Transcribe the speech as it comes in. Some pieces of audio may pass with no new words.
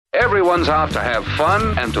Everyone's out to have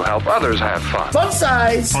fun and to help others have fun. Fun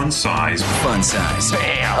size. Fun size. Fun size.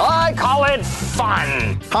 I call it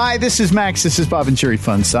fun. Hi, this is Max. This is Bob and Sherry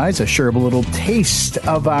Fun Size. I share a little taste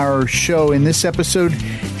of our show. In this episode,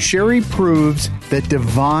 Sherry proves that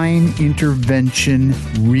divine intervention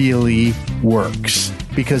really works.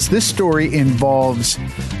 Because this story involves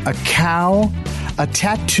a cow, a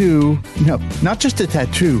tattoo, no, not just a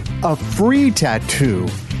tattoo, a free tattoo,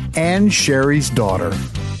 and Sherry's daughter.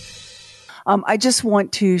 I just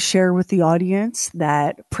want to share with the audience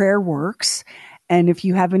that prayer works. And if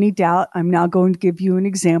you have any doubt, I'm now going to give you an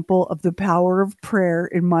example of the power of prayer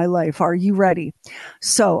in my life. Are you ready?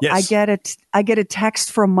 So yes. I get a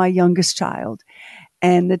text from my youngest child.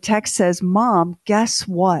 And the text says, Mom, guess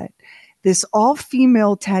what? This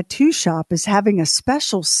all-female tattoo shop is having a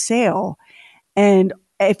special sale. And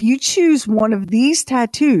if you choose one of these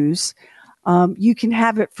tattoos, you can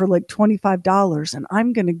have it for like $25. And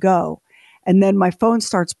I'm going to go. And then my phone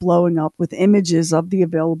starts blowing up with images of the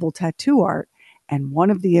available tattoo art. And one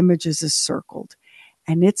of the images is circled.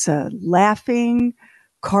 And it's a laughing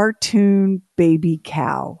cartoon baby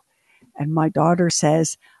cow. And my daughter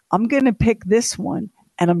says, I'm going to pick this one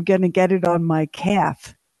and I'm going to get it on my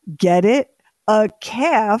calf. Get it? A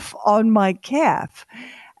calf on my calf.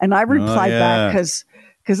 And I replied back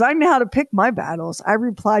because I know how to pick my battles. I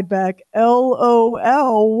replied back,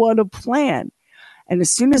 LOL, what a plan. And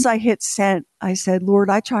as soon as I hit send, I said, Lord,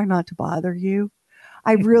 I try not to bother you.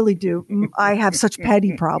 I really do. I have such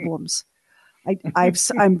petty problems.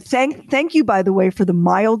 Thank you, by the way, for the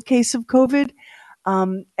mild case of COVID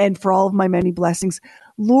and for all of my many blessings.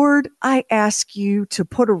 Lord, I ask you to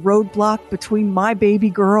put a roadblock between my baby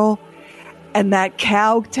girl and that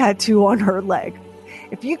cow tattoo on her leg.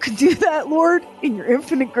 If you could do that, Lord, in your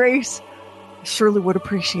infinite grace, I surely would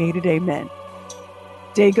appreciate it. Amen.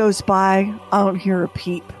 Day goes by. I don't hear a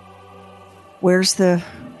peep. Where's the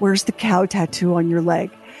cow tattoo on your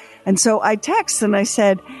leg? And so I text and I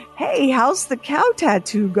said, hey, how's the cow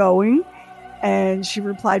tattoo going? And she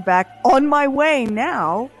replied back, on my way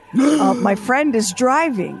now. My friend is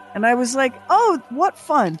driving. And I was like, oh, what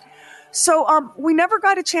fun. So we never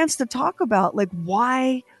got a chance to talk about like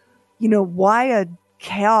why a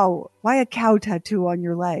cow tattoo on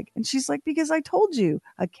your leg? And she's like, because I told you,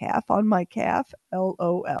 a calf on my calf,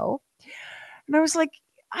 LOL. And I was like,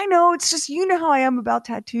 I know, it's just, you know how I am about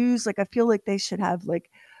tattoos. Like, I feel like they should have like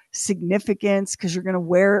significance because you're going to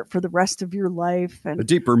wear it for the rest of your life. And a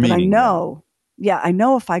deeper meaning. I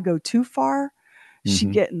know if I go too far,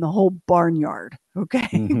 she'd get in the whole barnyard.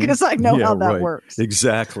 Okay. Because I know how that works.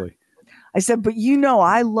 Exactly. I said, but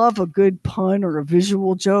I love a good pun or a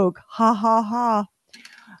visual joke. Ha ha ha.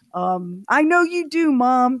 I know you do,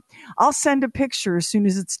 Mom. I'll send a picture as soon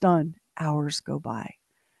as it's done. Hours go by.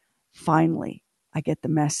 Finally, I get the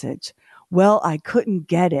message. Well, I couldn't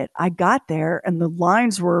get it. I got there and the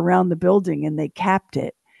lines were around the building and they capped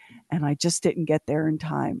it. And I just didn't get there in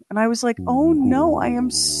time. And I was like, oh no, I am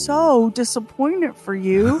so disappointed for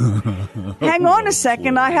you. Hang on a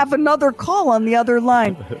second. I have another call on the other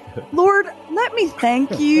line. Lord, let me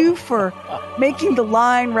thank you for making the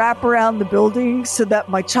line wrap around the building so that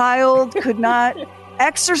my child could not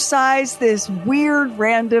exercise this weird,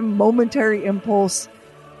 random, momentary impulse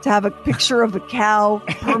to have a picture of a cow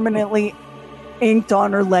permanently inked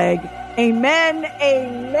on her leg. Amen,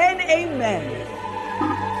 amen, amen.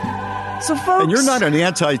 So, folks, and you're not an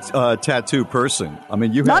anti-tattoo person. I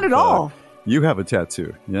mean, not at all. You have a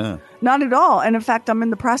tattoo, yeah. Not at all. And in fact, I'm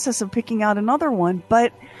in the process of picking out another one.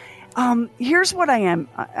 But here's what I am.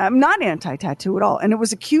 I'm not anti-tattoo at all. And it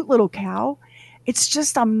was a cute little cow. It's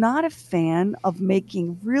just I'm not a fan of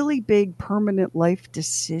making really big permanent life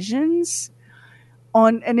decisions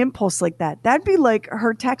on an impulse like that. That'd be like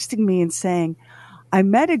her texting me and saying, I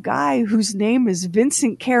met a guy whose name is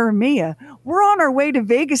Vincent Caramia. We're on our way to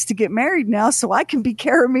Vegas to get married now, so I can be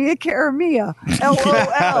Caramia.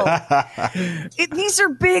 LOL. These are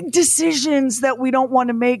big decisions that we don't want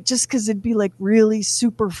to make just because it'd be like really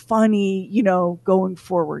super funny, going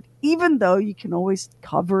forward. Even though you can always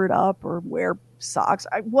cover it up or wear socks,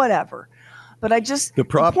 whatever. But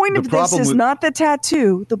the point of this is not the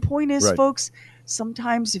tattoo. The point is, folks,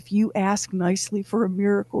 sometimes if you ask nicely for a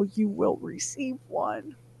miracle, you will receive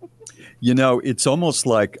one. It's almost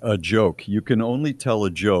like a joke. You can only tell a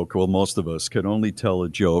joke. Well, most of us can only tell a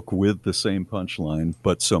joke with the same punchline,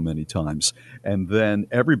 but so many times. And then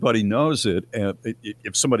everybody knows it.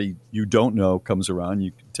 If somebody you don't know comes around,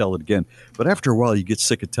 you can tell it again. But after a while, you get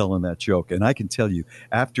sick of telling that joke. And I can tell you,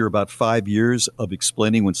 after about 5 years of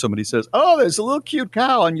explaining when somebody says, oh, there's a little cute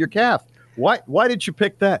cow on your calf. Why did you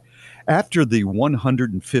pick that? After the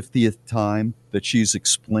 150th time that she's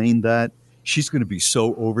explained that, she's going to be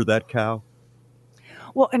so over that cow.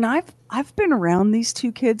 Well, and I've been around these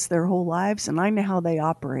two kids their whole lives, and I know how they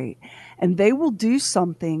operate. And they will do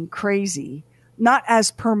something crazy, not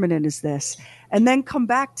as permanent as this, and then come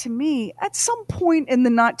back to me at some point in the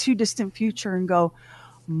not too distant future and go,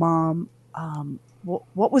 Mom,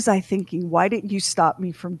 what was I thinking? Why didn't you stop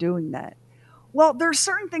me from doing that? Well, there are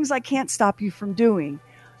certain things I can't stop you from doing.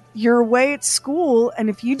 You're away at school, and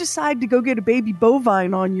if you decide to go get a baby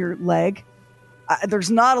bovine on your leg,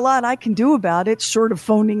 there's not a lot I can do about it, short of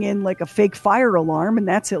phoning in like a fake fire alarm, and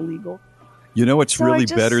that's illegal. You know what's really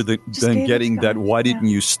better than getting that, why didn't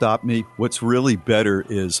you stop me? What's really better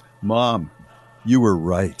is, Mom, you were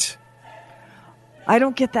right. I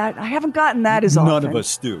don't get that. I haven't gotten that as often. None of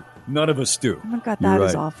us do. I haven't got that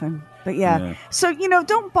as often. But yeah. So,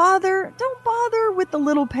 don't bother with the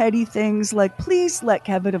little petty things like, please let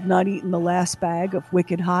Kevin have not eaten the last bag of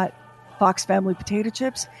wicked hot Fox Family potato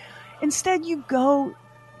chips. Instead, you go,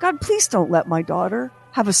 God, please don't let my daughter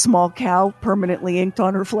have a small cow permanently inked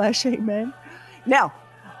on her flesh. Amen. Now,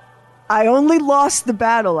 I only lost the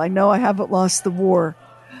battle. I know I haven't lost the war.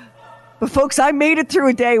 But folks, I made it through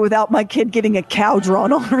a day without my kid getting a cow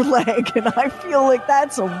drawn on her leg, and I feel like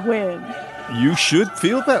that's a win. You should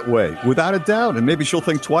feel that way, without a doubt, and maybe she'll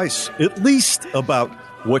think twice, at least, about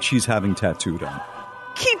what she's having tattooed on.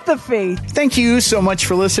 Keep the faith. Thank you so much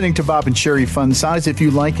for listening to Bob and Sherry Fun Size. If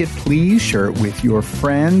you like it, please share it with your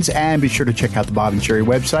friends. And be sure to check out the Bob and Sherry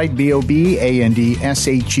website,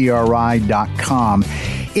 BOBANDSHERI.com.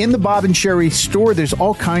 In the Bob and Sherry store, there's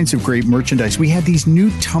all kinds of great merchandise. We have these new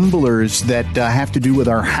tumblers that have to do with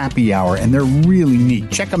our happy hour, and they're really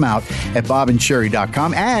neat. Check them out at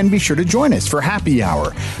BobandSherry.com, and be sure to join us for happy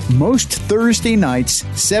hour. Most Thursday nights,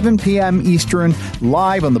 7 p.m. Eastern,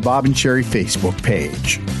 live on the Bob and Sherry Facebook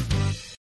page.